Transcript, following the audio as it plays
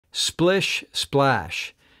Splish,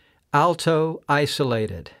 splash. Alto,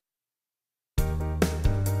 isolated.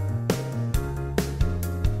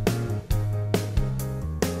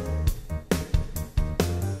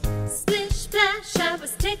 Splish, splash, I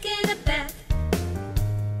was taking a bath.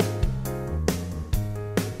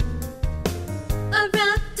 I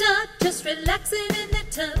wrapped up, just relaxing in the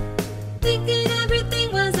tub, thinking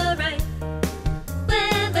everything was alright.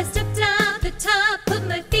 Well, I stepped out the tub, put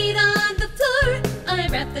my feet on the floor. I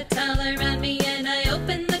wrapped the towel around me and I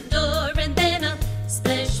opened the door. And then a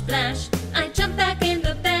splish, splash, I jumped back in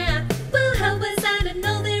the bath. Well, how was I to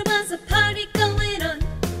know there was a party going on?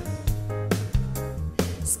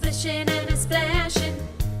 Splishing and a splashing,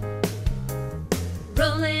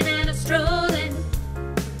 rolling and a strolling,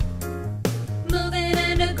 moving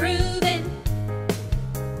and a grooving,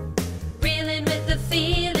 reeling with the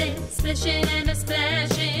feeling. Splishing and a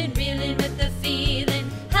splashing, reeling with the feeling.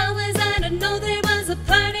 How was I to know there was a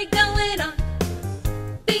party going on?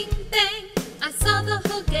 Bing bang, I saw the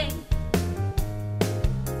whole gang.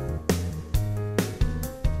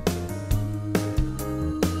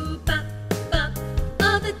 Ooh, bop, bop.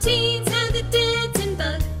 All the teens had the dancing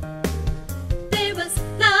bug. There was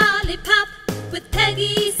Lollipop with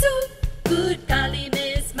Peggy Sue. Good golly,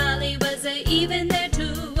 Miss Molly was even there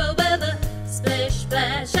too. Oh well, the splish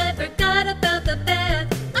splash, I forgot about the bath.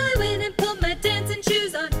 I went and put my dancing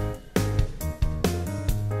shoes on.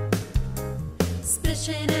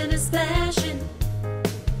 Splishing and a splashing,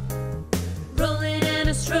 rolling and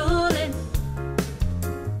a strolling,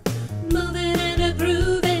 moving and a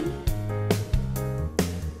grooving,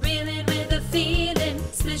 reeling with a feeling.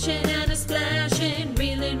 Splishing and a splashing,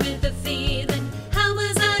 reeling with a feeling. How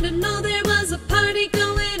was I to know there was a party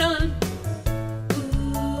going on?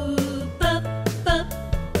 Ooh, bop, bop,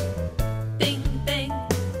 bing, bang,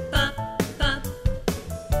 bop, bop.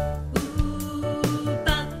 Ooh,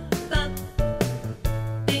 bop, bop,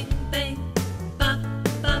 bing, bang, bop,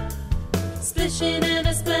 bop. Splishing and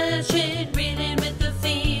a splashing, reeling with the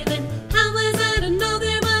feeling. How was I to know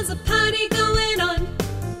there was a party going on?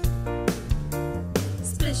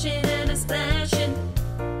 Splishing and a splashing,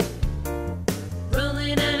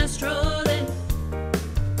 rolling and a strolling,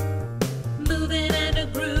 moving and a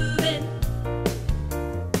grooving,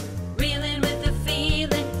 reeling with the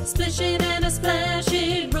feeling. Splishing and a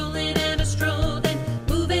splashing, rolling and a strolling,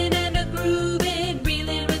 moving and a grooving,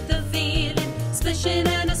 reeling with the feeling. Splishing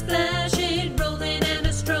and